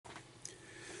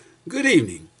Good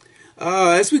evening.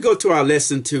 As we go to our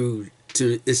lesson to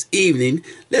this evening,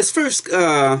 let's first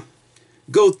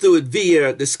go through it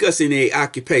via discussing a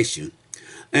occupation,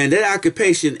 and that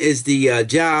occupation is the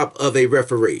job of a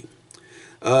referee.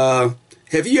 Have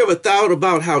you ever thought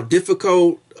about how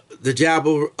difficult the job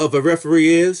of a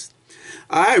referee is?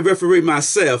 I referee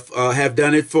myself, have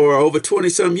done it for over 20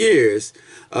 some years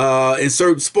in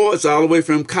certain sports, all the way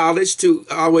from college to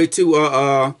all the way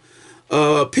to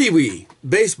Pee Wee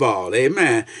baseball.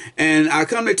 Amen. And I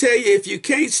come to tell you, if you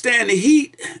can't stand the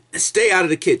heat, stay out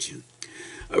of the kitchen.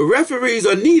 Referees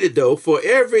are needed, though, for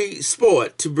every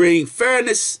sport to bring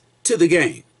fairness to the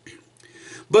game.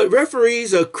 But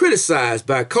referees are criticized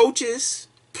by coaches,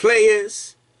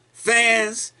 players,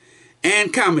 fans,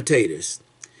 and commentators.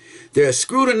 They're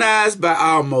scrutinized by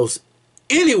almost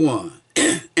anyone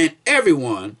and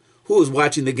everyone who is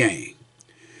watching the game.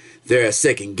 They're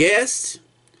second guessed,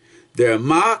 they're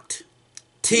mocked,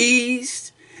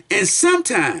 teased, and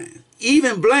sometimes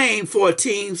even blamed for a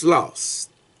team's loss.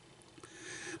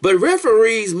 But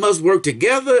referees must work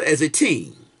together as a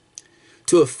team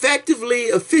to effectively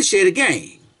officiate a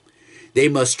game. They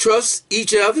must trust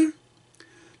each other,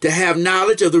 to have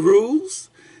knowledge of the rules.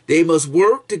 They must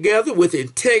work together with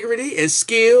integrity and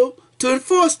skill to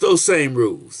enforce those same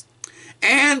rules.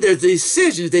 And the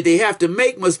decisions that they have to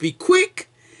make must be quick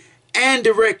and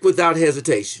direct without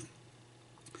hesitation.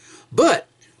 But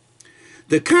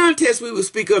the contest we will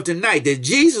speak of tonight that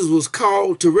Jesus was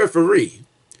called to referee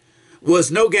was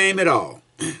no game at all.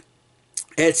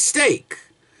 At stake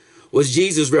was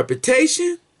Jesus'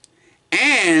 reputation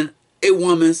and a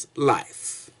woman's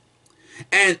life.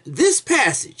 And this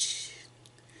passage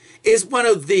is one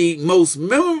of the most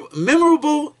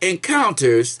memorable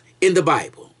encounters in the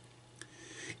Bible.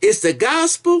 It's the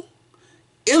gospel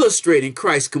illustrating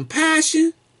Christ's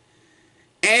compassion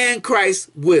and Christ's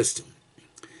wisdom.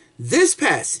 This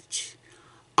passage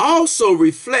also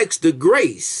reflects the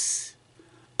grace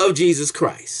of Jesus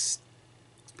Christ.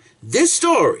 This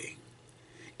story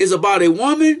is about a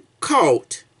woman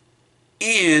caught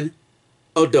in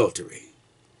adultery.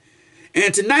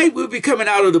 And tonight we'll be coming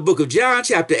out of the book of John,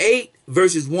 chapter 8,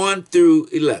 verses 1 through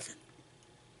 11.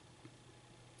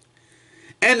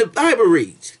 And the Bible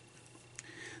reads,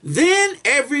 "Then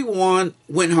everyone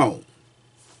went home,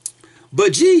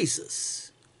 but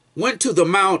Jesus went to the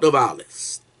Mount of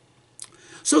Olives."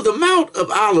 So the Mount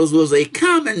of Olives was a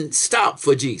common stop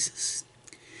for Jesus.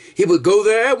 He would go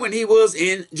there when he was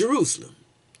in Jerusalem.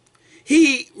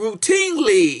 He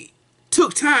routinely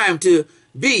took time to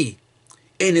be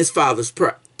in his Father's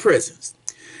presence.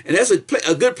 And that's a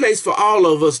good place for all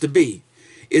of us to be,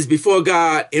 is before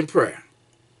God in prayer.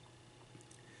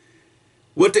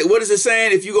 What is it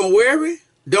saying? If you're going to worry,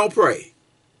 don't pray.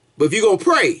 But if you're going to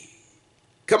pray,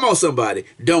 come on somebody,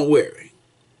 don't worry.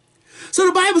 So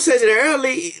the Bible says that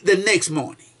early the next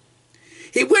morning,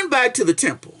 he went back to the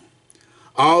temple.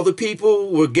 All the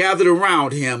people were gathered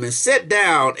around him and sat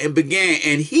down and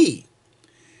he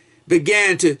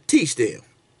began to teach them.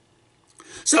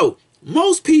 So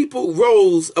most people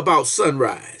rose about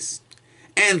sunrise,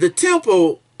 and the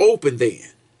temple opened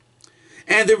then.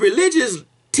 And the religious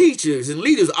teachers and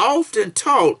leaders often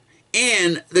taught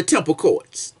in the temple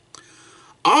courts.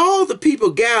 All the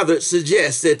people gathered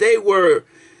suggests that they were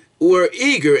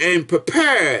eager and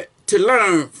prepared to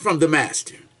learn from the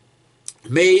master.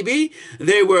 Maybe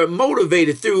they were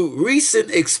motivated through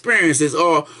recent experiences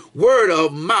or word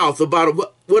of mouth about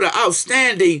what an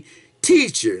outstanding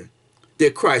teacher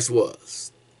that Christ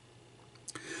was.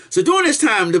 So during this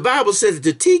time, the Bible says that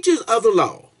the teachers of the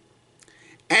law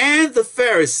and the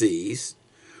Pharisees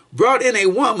brought in a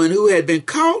woman who had been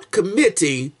caught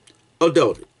committing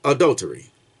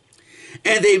adultery.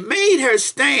 And they made her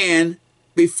stand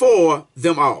before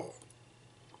them all.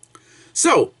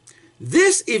 So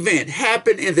this event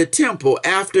happened in the temple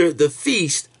after the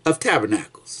Feast of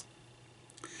Tabernacles.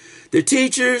 The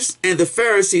teachers and the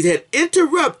Pharisees had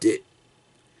interrupted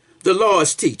the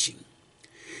Lord's teaching.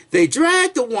 They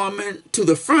dragged the woman to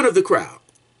the front of the crowd,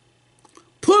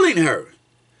 pulling her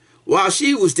while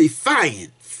she was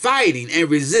defiant, fighting, and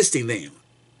resisting them.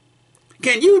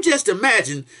 Can you just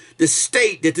imagine the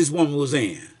state that this woman was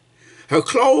in? Her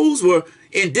clothes were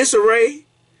in disarray.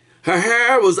 Her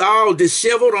hair was all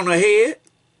disheveled on her head.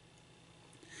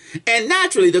 And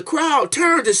naturally, the crowd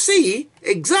turned to see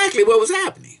exactly what was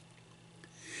happening.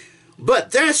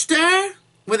 But their stare,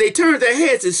 when they turned their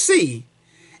heads to see,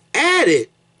 added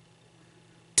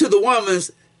to the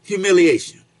woman's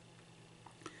humiliation.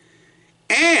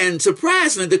 And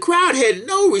surprisingly, the crowd had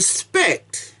no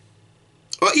respect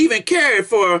or even cared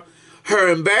for her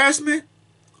embarrassment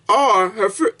or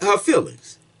her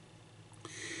feelings.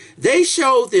 they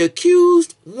showed the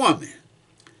accused woman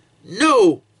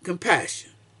no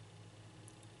compassion.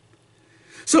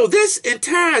 So this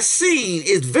entire scene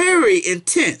is very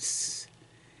intense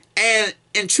and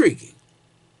intriguing.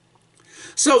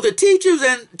 So the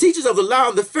teachers of the law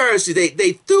and the Pharisees,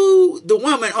 they threw the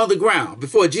woman on the ground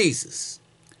before Jesus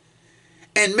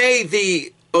and made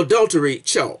the adultery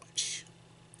charge.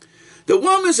 The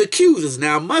woman's accusers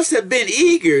now must have been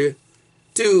eager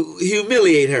to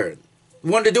humiliate her,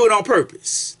 wanted to do it on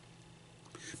purpose.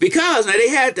 Because now they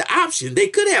had the option. They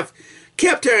could have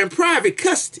kept her in private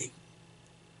custody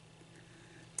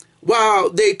while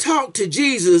they talked to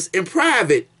Jesus in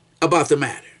private about the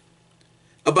matter,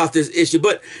 about this issue.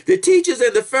 But the teachers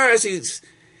and the Pharisees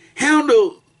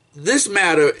handled this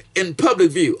matter in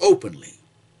public view, openly.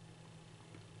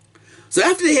 So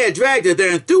after they had dragged her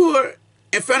there and threw her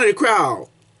in front of the crowd,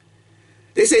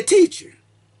 they said, "Teacher,"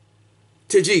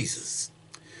 to Jesus,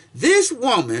 "this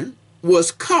woman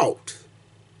was caught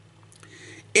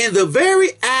in the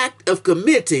very act of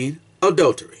committing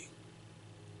adultery."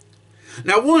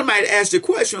 Now one might ask the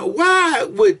question, why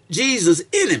would Jesus'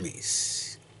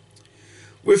 enemies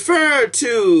refer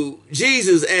to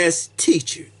Jesus as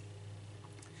teacher?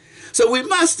 So we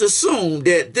must assume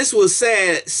that this was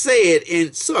said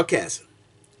in sarcasm,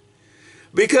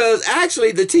 because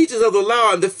actually the teachers of the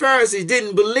law and the Pharisees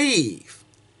didn't believe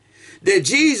that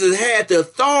Jesus had the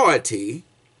authority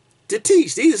to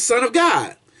teach. He's the Son of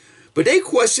God. But they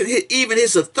questioned even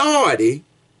his authority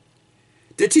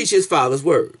to teach his Father's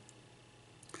word.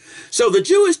 So the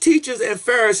Jewish teachers and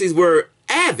Pharisees were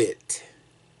avid,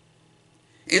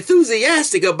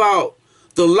 enthusiastic about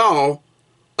the law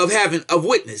of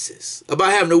witnesses,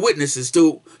 about having the witnesses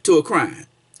to a crime.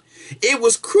 It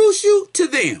was crucial to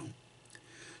them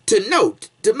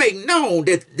to make known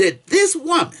that this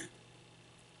woman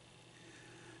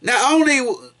not only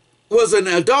was an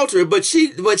adulterer, but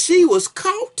she was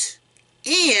caught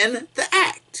in the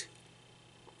act.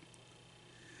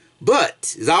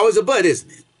 But, there's always a but, isn't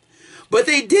it? But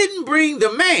they didn't bring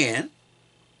the man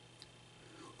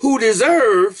who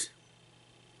deserved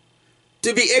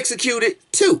to be executed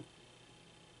too.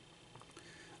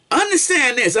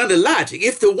 Understand this under logic.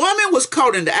 If the woman was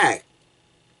caught in the act,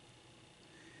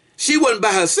 she wasn't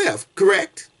by herself,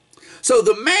 correct? So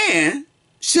the man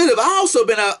should have also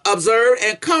been observed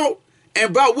and caught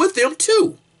and brought with them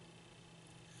too.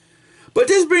 But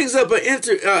this brings up an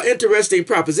interesting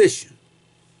proposition.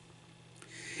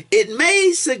 It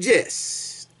may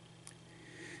suggest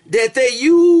that they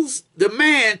used the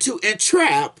man to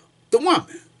entrap the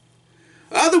woman.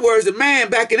 In other words, the man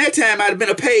back in that time might have been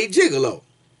a paid gigolo.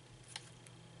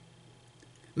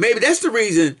 Maybe that's the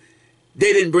reason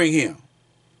they didn't bring him.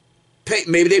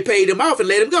 Maybe they paid him off and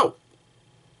let him go.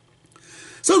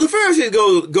 So the Pharisees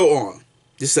go on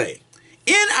to say,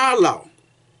 in our law,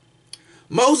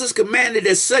 Moses commanded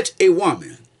that such a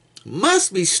woman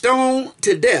must be stoned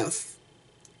to death.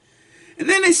 And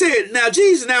then they said, now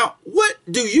Jesus, now what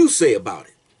do you say about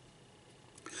it?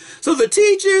 So the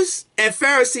teachers and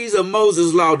Pharisees of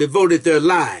Moses' law devoted their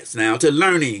lives now to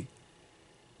learning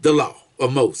the law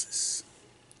of Moses.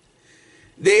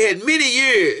 They had many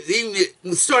years,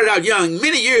 even started out young,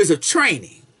 many years of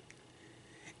training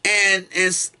and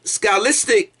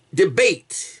scholastic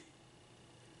debate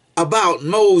about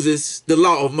Moses, the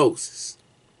law of Moses.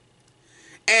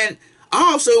 And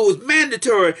also it was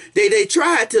mandatory. They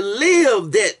tried to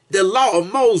live the law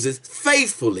of Moses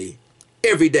faithfully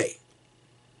every day.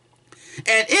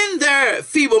 And in their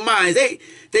feeble minds,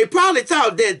 they probably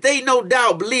thought that they no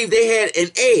doubt believed they had an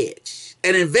edge,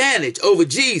 an advantage over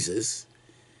Jesus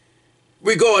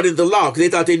regarding the law, because they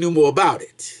thought they knew more about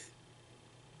it.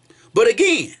 But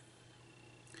again,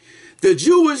 the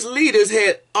Jewish leaders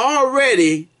had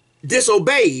already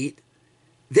disobeyed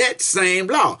that same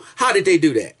law. How did they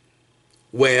do that?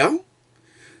 Well,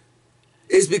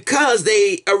 it's because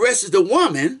they arrested the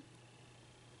woman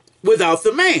without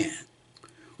the man.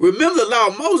 Remember, the law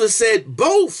of Moses said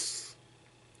both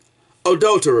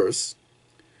adulterers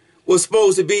were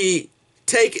supposed to be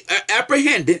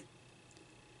apprehended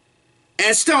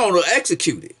and stoned or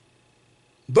executed.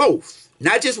 Both,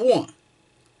 not just one.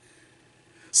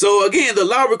 So again, the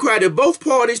law required that both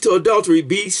parties to adultery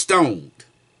be stoned.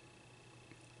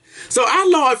 So our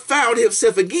Lord found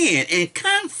himself again in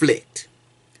conflict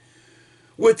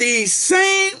with these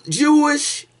same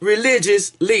Jewish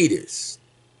religious leaders.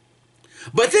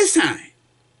 But this time,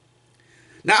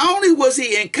 not only was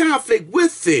he in conflict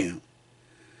with them,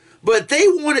 but they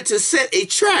wanted to set a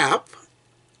trap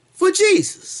for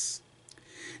Jesus.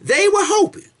 They were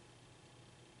hoping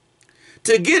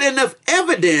to get enough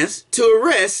evidence to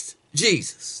arrest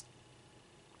Jesus.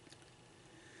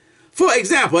 For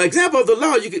example, of the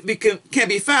law can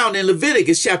be found in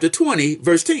Leviticus chapter 20,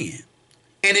 verse 10.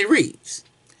 And it reads,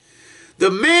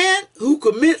 "The man who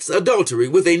commits adultery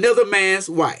with another man's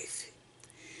wife,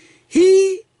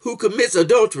 he who commits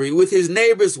adultery with his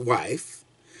neighbor's wife,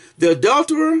 the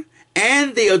adulterer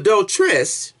and the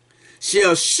adulteress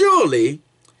shall surely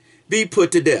be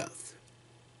put to death."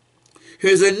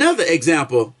 Here's another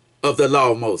example of the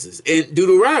law of Moses in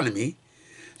Deuteronomy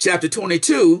chapter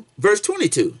 22, verse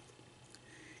 22.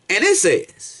 And it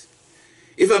says,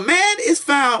 "If a man is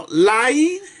found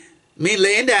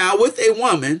laying down with a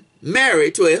woman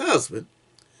married to a husband,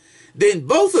 then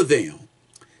both of them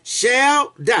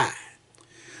shall die.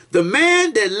 The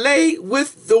man that lay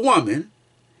with the woman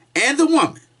and the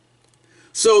woman.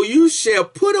 So you shall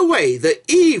put away the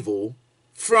evil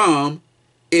from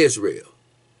Israel."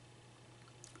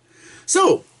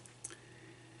 So,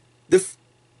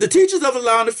 the teachers of the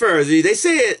law and the Pharisees, they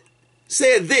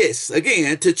said this,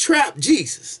 again, to trap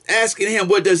Jesus, asking him,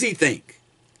 what does he think?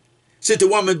 Should the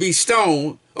woman be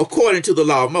stoned according to the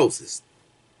law of Moses?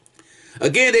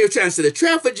 Again, they were trying to set a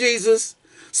trap for Jesus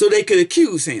so they could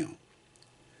accuse him.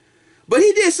 But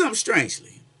he did something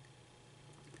strangely.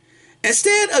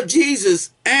 Instead of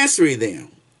Jesus answering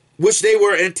them, which they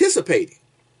were anticipating,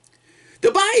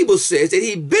 the Bible says that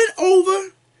he bent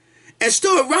over and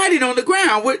started writing on the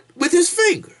ground with his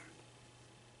finger.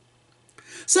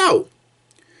 So,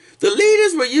 the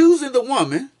leaders were using the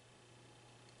woman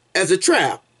as a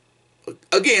trap,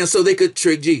 again, so they could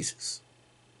trick Jesus.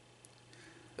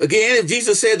 Again, if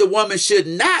Jesus said the woman should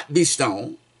not be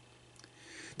stoned,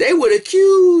 they would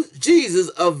accuse Jesus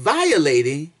of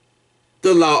violating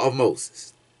the law of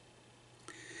Moses.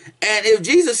 And if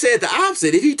Jesus said the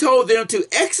opposite, if he told them to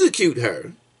execute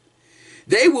her,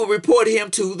 they will report him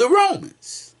to the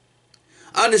Romans.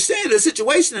 Understand the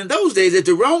situation in those days that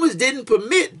the Romans didn't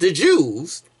permit the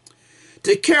Jews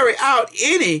to carry out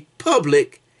any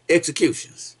public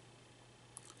executions.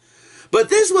 But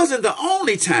this wasn't the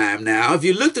only time now, if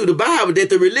you look through the Bible, that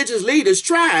the religious leaders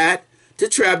tried to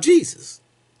trap Jesus.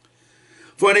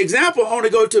 For an example, I want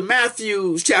to go to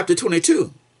Matthew chapter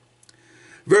 22,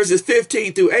 verses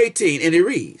 15 through 18, and it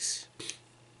reads,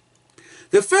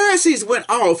 "The Pharisees went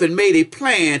off and made a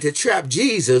plan to trap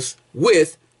Jesus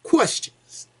with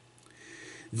questions.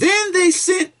 Then they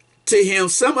sent to him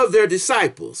some of their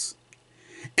disciples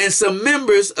and some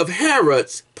members of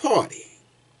Herod's party.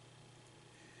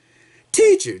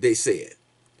 'Teacher,' they said,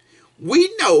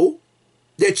 'we know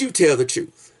that you tell the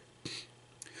truth.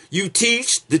 You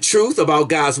teach the truth about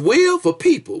God's will for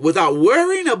people without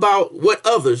worrying about what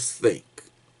others think,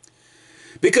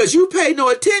 because you pay no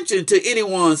attention to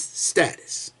anyone's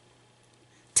status.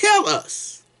 Tell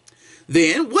us,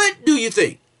 then, what do you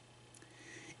think?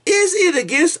 Is it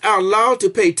against our law to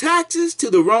pay taxes to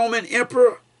the Roman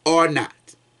emperor or not?'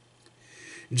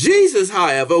 Jesus,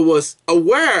 however, was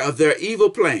aware of their evil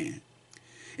plan.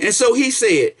 And so he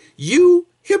said, 'You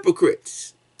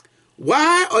hypocrites,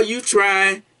 why are you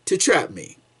trying to trap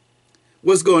me?'"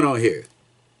 What's going on here?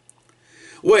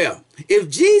 Well, if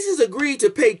Jesus agreed to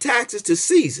pay taxes to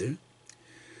Caesar,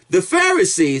 the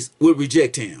Pharisees would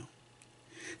reject him.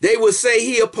 They would say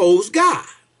he opposed God.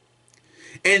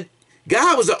 And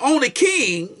God was the only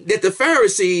king that the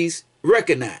Pharisees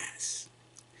recognized.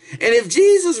 And if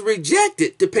Jesus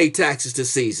rejected to pay taxes to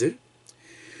Caesar,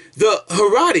 the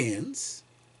Herodians,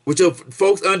 which are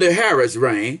folks under Herod's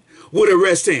reign, would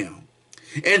arrest him.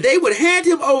 And they would hand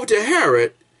him over to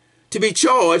Herod to be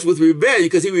charged with rebellion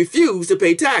because he refused to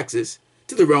pay taxes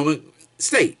to the Roman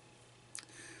state.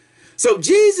 So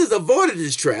Jesus avoided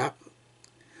this trap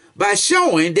by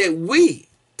showing that we,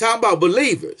 talking about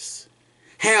believers,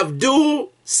 have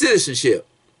dual citizenship.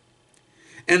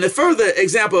 And the further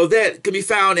example of that can be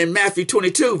found in Matthew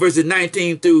 22, verses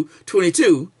 19 through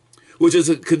 22, which is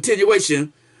a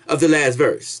continuation of the last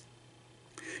verse.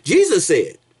 Jesus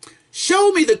said,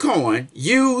 "Show me the coin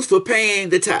used for paying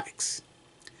the tax."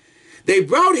 They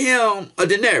brought him a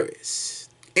denarius,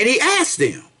 and he asked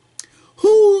them,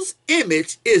 "Whose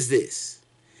image is this,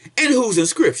 and whose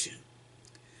inscription?"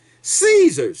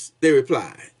 "Caesar's," they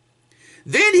replied.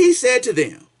 Then he said to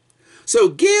them, "So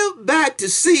give back to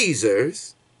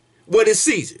Caesar's what is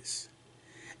Caesar's,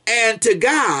 and to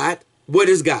God what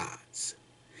is God's."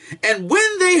 And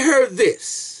when they heard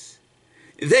this,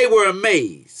 they were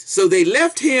amazed. So they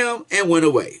left him and went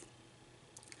away.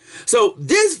 So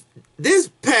this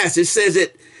passage says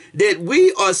that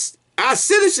we are, our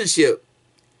citizenship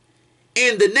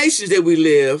in the nations that we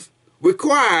live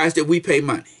requires that we pay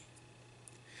money.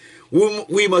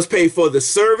 We must pay for the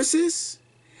services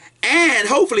and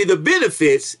hopefully the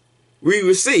benefits we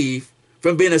receive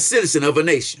from being a citizen of a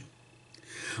nation.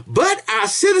 But our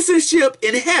citizenship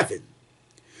in heaven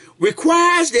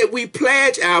requires that we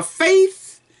pledge our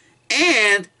faith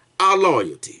and our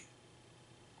loyalty.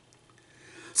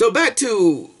 So back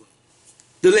to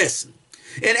the lesson.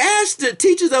 And as the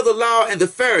teachers of the law and the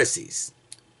Pharisees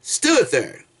stood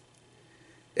there,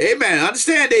 amen,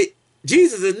 understand that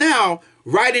Jesus is now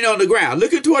writing on the ground,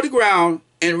 looking toward the ground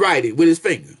and writing with his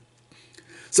finger.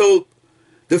 So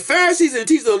the Pharisees and the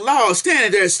teachers of the law are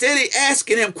standing there steady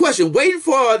asking him questions, waiting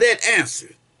for that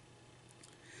answer.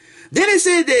 Then it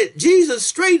said that Jesus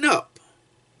straightened up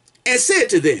and said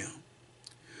to them,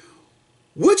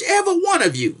 whichever one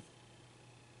of you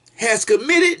has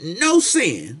committed no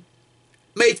sin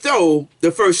may throw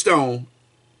the first stone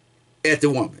at the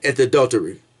woman, at the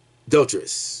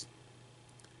adulteress.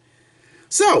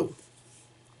 So,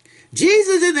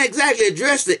 Jesus didn't exactly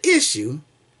address the issue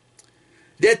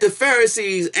that the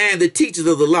Pharisees and the teachers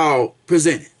of the law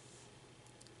presented.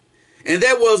 And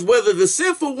that was whether the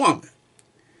sinful woman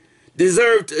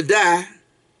deserved to die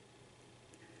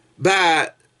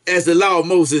by, as the law of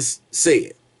Moses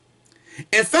said.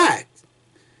 In fact,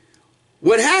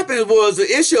 what happened was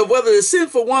the issue of whether the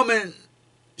sinful woman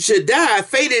should die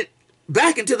faded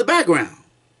back into the background.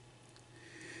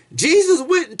 Jesus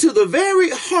went into the very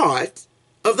heart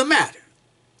of the matter.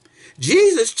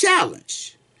 Jesus'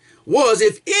 challenge was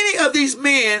if any of these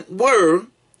men were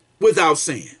without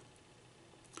sin.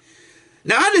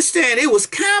 Now understand, it was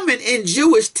common in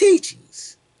Jewish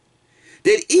teachings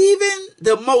that even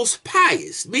the most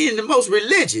pious, meaning the most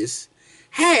religious,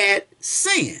 had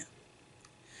sin.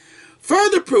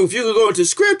 Further proof, you can go into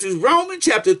scriptures, Romans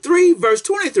chapter 3, verse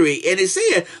 23, and it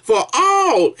said, for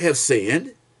all have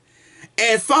sinned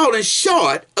and fallen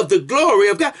short of the glory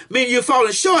of God, meaning you're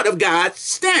falling short of God's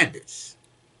standards.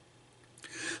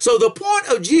 So the point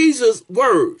of Jesus'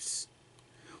 words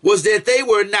was that they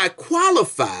were not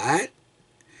qualified,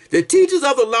 the teachers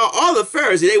of the law or the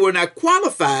Pharisees, they were not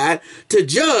qualified to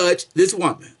judge this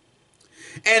woman.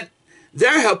 And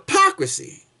their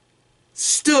hypocrisy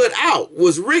stood out,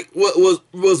 was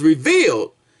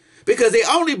revealed, because they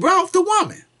only brought the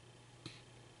woman.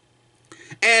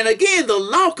 And again, the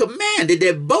law commanded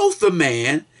that both the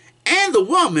man and the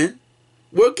woman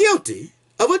were guilty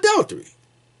of adultery.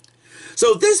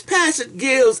 So this passage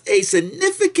gives a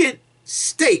significant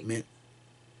statement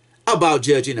about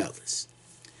judging others.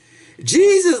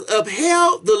 Jesus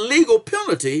upheld the legal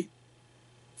penalty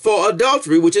for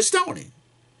adultery, which is stoning.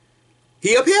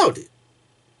 He upheld it.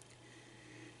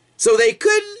 So he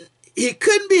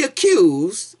couldn't be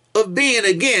accused of being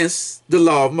against the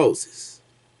law of Moses.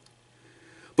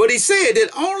 But he said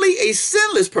that only a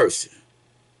sinless person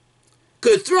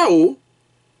could throw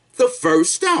the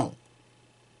first stone.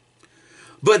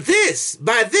 But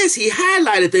by this, he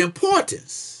highlighted the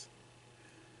importance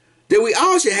that we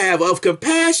all should have of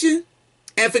compassion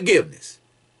and forgiveness.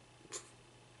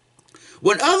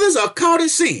 When others are caught in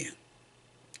sin,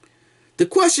 the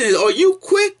question is, are you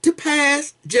quick to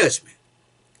pass judgment?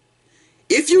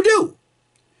 If you do,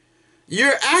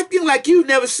 you're acting like you've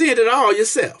never sinned at all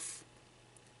yourself.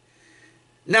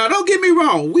 Now, don't get me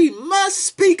wrong. We must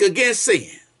speak against sin,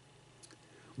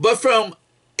 but from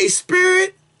a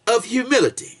spirit of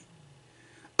humility.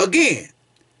 Again,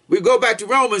 we go back to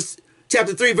Romans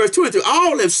chapter 3, verse 23.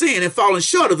 All have sinned and fallen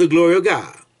short of the glory of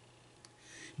God.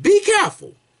 Be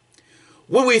careful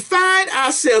when we find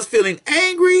ourselves feeling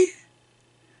angry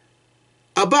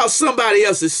about somebody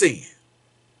else's sin.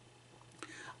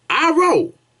 Our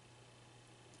role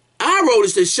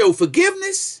is to show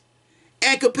forgiveness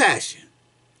and compassion.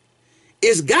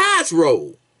 It's God's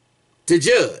role to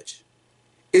judge.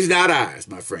 It's not ours,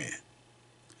 my friend.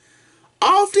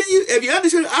 Often,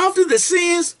 often the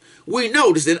sins we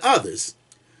notice in others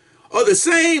are the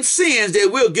same sins that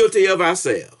we're guilty of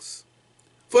ourselves.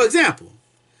 For example,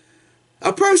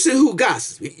 a person who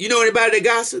gossips, you know anybody that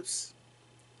gossips?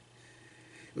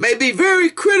 May be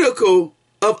very critical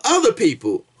of other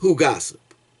people who gossip,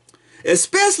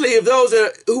 especially if those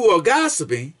who are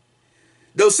gossiping,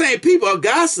 those same people are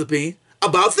gossiping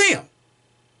about them.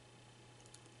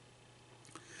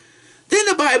 Then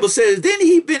the Bible says, then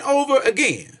he bent over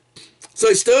again. So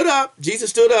he stood up, Jesus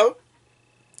stood up,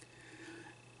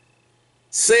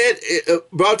 said,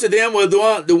 brought to them was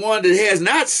the one that has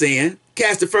not sinned,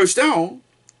 cast the first stone.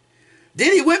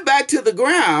 Then he went back to the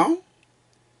ground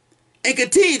and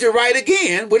continued to write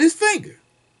again with his finger.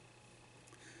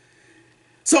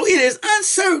 So it is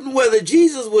uncertain whether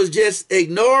Jesus was just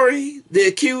ignoring the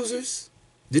accusers,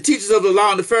 the teachers of the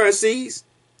law and the Pharisees.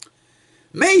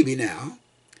 Maybe now.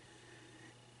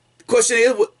 The question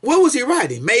is, what was he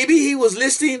writing? Maybe he was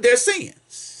listing their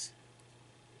sins.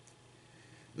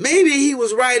 Maybe he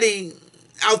was writing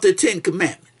out the 10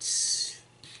 Commandments.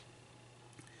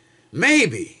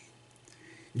 Maybe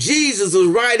Jesus was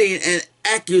writing an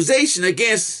accusation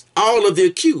against all of the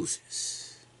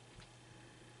accusers.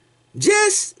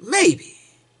 Just maybe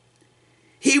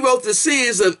he wrote the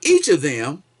sins of each of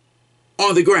them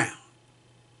on the ground.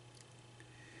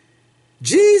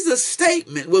 Jesus'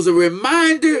 statement was a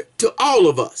reminder to all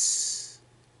of us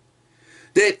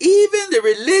that even the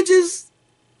religious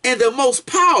and the most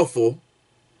powerful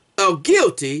are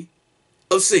guilty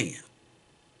of sin.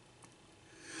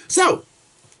 So,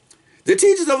 the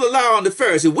teachers of the law and the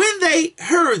Pharisees, when they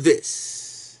heard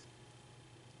this,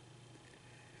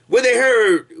 when they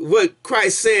heard what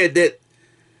Christ said, that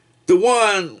the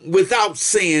one without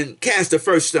sin cast the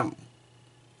first stone,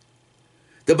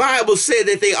 the Bible said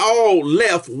that they all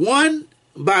left one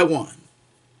by one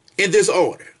in this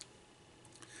order.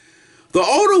 The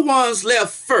older ones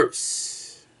left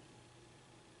first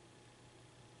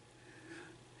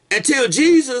until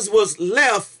Jesus was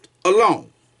left alone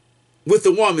with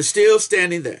the woman still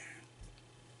standing there.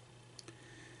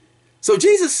 So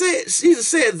Jesus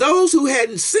said those who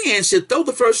hadn't sinned should throw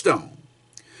the first stone.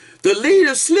 The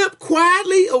leaders slipped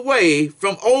quietly away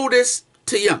from oldest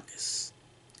to youngest.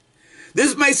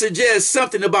 This may suggest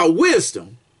something about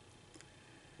wisdom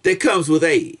that comes with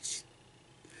age.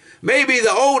 Maybe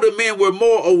the older men were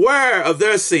more aware of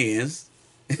their sins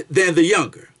than the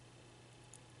younger.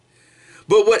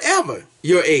 But whatever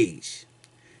your age,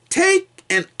 take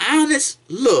an honest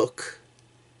look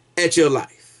at your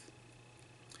life.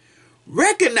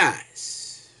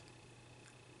 Recognize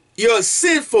your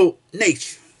sinful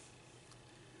nature.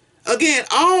 Again,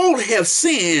 all have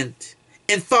sinned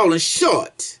and fallen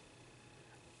short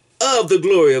of the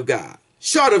glory of God,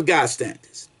 short of God's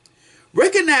standards.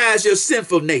 Recognize your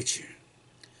sinful nature.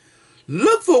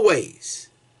 Look for ways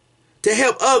to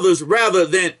help others rather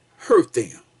than hurt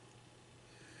them.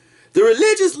 The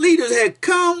religious leaders had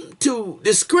come to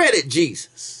discredit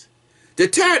Jesus, to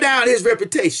tear down his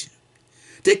reputation,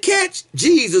 to catch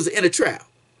Jesus in a trap.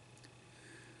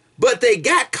 But they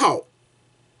got caught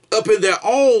up in their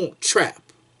own trap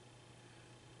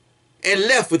and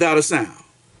left without a sound.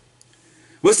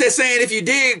 What's that saying? If you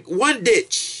dig one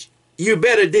ditch, you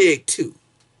better dig two.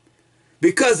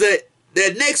 Because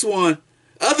that next one,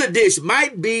 other ditch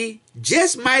might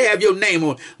have your name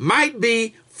on, might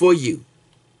be for you.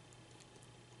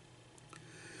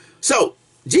 So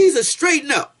Jesus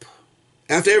straightened up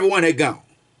after everyone had gone.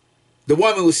 The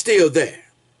woman was still there,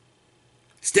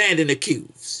 standing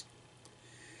accused,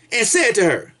 and said to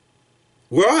her,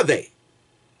 "Where are they?"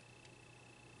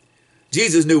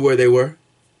 Jesus knew where they were,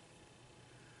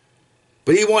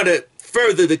 but he wanted to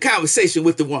further the conversation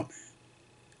with the woman.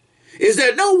 Is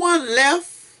there no one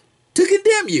left to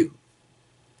condemn you?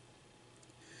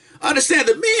 Understand,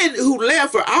 the men who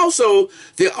left were also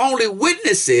the only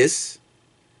witnesses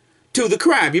to the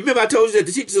crime. You remember I told you that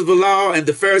the teachers of the law and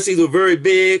the Pharisees were very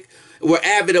big, were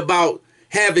avid about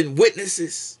having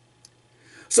witnesses.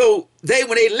 So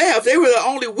when they left, they were the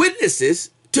only witnesses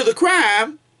to the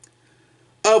crime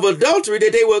of adultery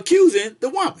that they were accusing the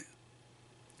woman.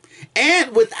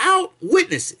 And without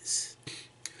witnesses,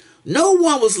 no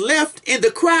one was left in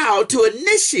the crowd to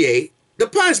initiate the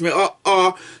punishment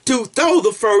or to throw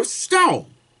the first stone.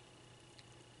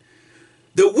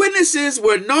 The witnesses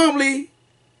were normally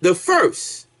the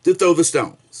first to throw the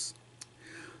stones.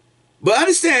 But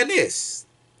understand this.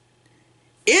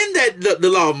 In the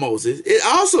law of Moses, it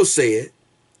also said,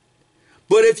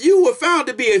 but if you were found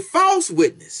to be a false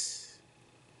witness,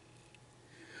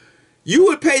 you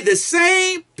would pay the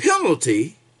same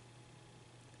penalty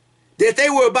that they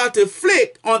were about to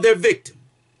inflict on their victim.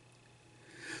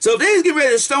 So if they was getting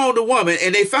ready to stone the woman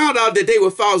and they found out that they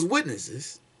were false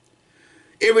witnesses,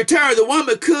 in return, the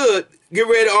woman could get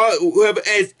ready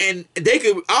and they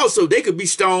could be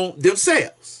stoned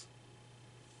themselves.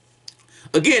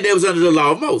 Again, that was under the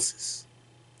law of Moses.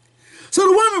 So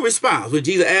the woman responds when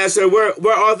Jesus asked her,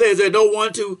 where are they? Is there no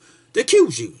one to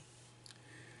accuse you?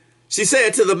 She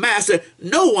said to the master,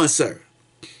 no one, sir.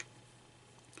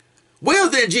 Well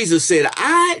then, Jesus said,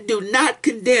 I do not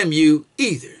condemn you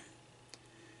either.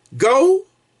 Go,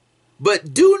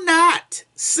 but do not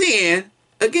sin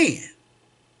again.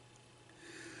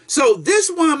 So this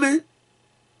woman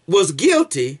was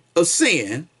guilty of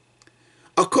sin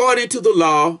according to the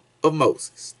law of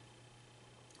Moses,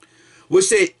 which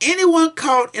said anyone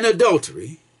caught in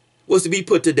adultery was to be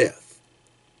put to death.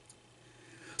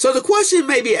 So the question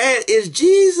may be asked, is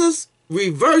Jesus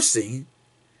reversing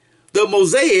the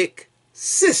Mosaic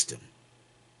system?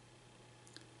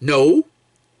 No.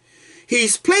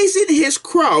 He's placing his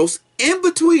cross in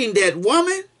between that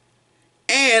woman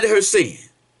and her sin.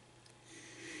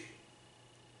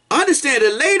 Understand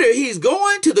that later he's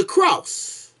going to the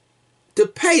cross to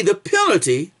pay the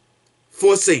penalty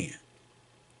for sin.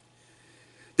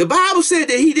 The Bible said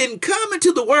that he didn't come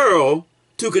into the world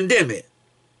to condemn it.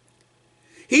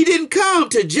 He didn't come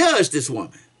to judge this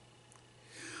woman.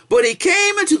 But he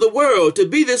came into the world to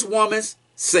be this woman's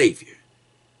Savior.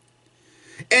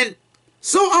 And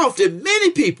so often,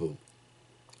 many people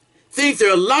think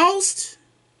they're lost,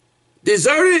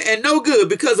 deserted, and no good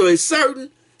because of a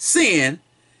certain sin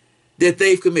that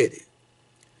they've committed.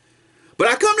 But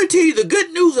I come to tell you the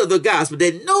good news of the gospel,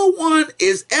 that no one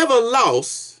is ever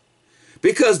lost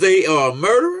because they are a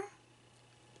murderer,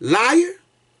 liar,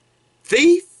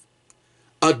 thief,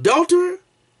 adulterer,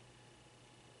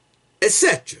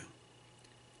 etc.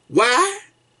 Why?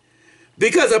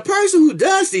 Because a person who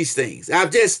does these things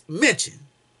I've just mentioned,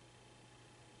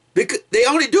 because they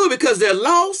only do it because they're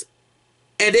lost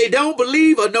and they don't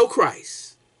believe or know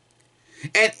Christ.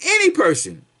 And any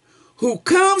person who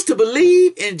comes to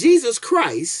believe in Jesus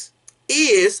Christ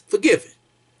is forgiven.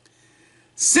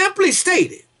 Simply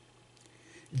stated,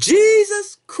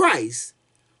 Jesus Christ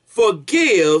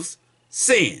forgives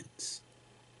sins.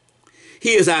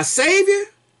 He is our Savior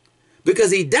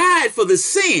because he died for the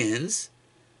sins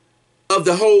of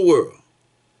the whole world.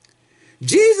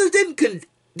 Jesus didn't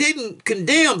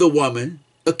condemn the woman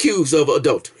accused of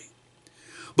adultery,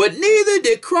 but neither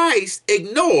did Christ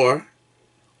ignore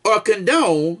or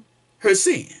condone her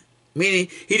sin, meaning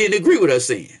he didn't agree with her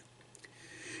sin.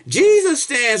 Jesus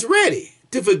stands ready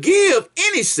to forgive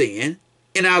any sin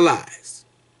in our lives.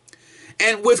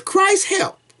 And with Christ's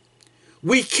help,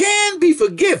 we can be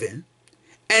forgiven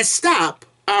and stop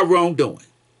our wrongdoing.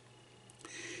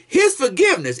 His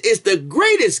forgiveness is the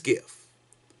greatest gift.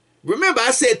 Remember,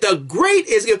 I said the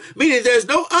greatest gift, meaning there's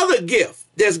no other gift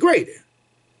that's greater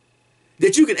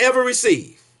that you can ever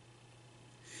receive.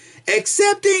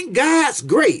 Accepting God's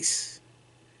grace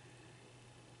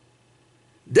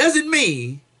doesn't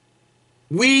mean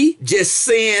we just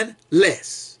sin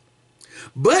less.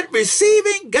 But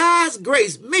receiving God's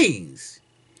grace means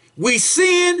we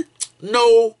sin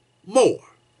no more.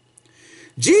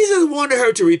 Jesus wanted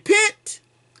her to repent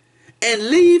and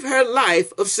leave her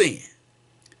life of sin.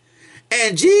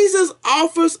 And Jesus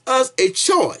offers us a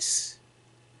choice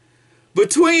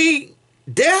between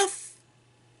death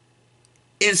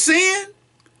in sin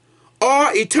or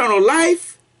eternal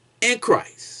life in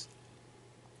Christ.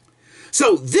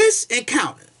 So this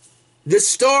encounter, this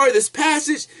story, this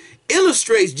passage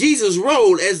illustrates Jesus'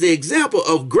 role as the example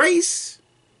of grace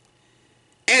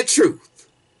and truth.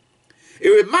 It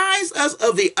reminds us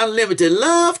of the unlimited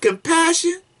love,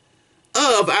 compassion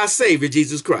of our Savior,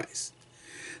 Jesus Christ.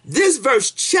 This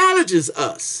verse challenges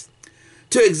us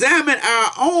to examine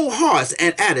our own hearts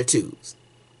and attitudes.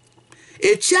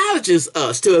 It challenges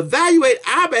us to evaluate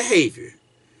our behavior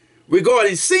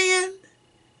regarding sin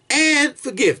and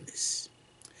forgiveness.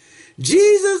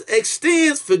 Jesus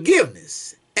extends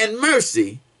forgiveness and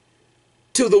mercy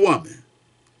to the woman,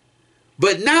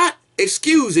 but not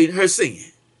excusing her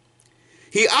sin.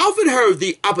 He offered her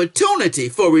the opportunity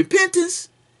for repentance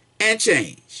and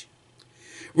change.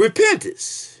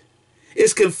 Repentance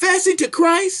is confessing to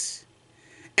Christ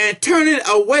and turning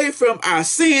away from our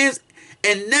sins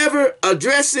and never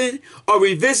addressing or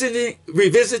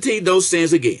revisiting those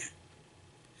sins again.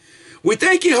 We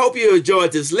thank you. Hope you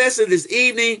enjoyed this lesson this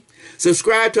evening.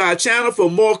 Subscribe to our channel for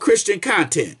more Christian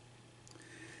content.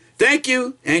 Thank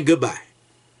you and goodbye.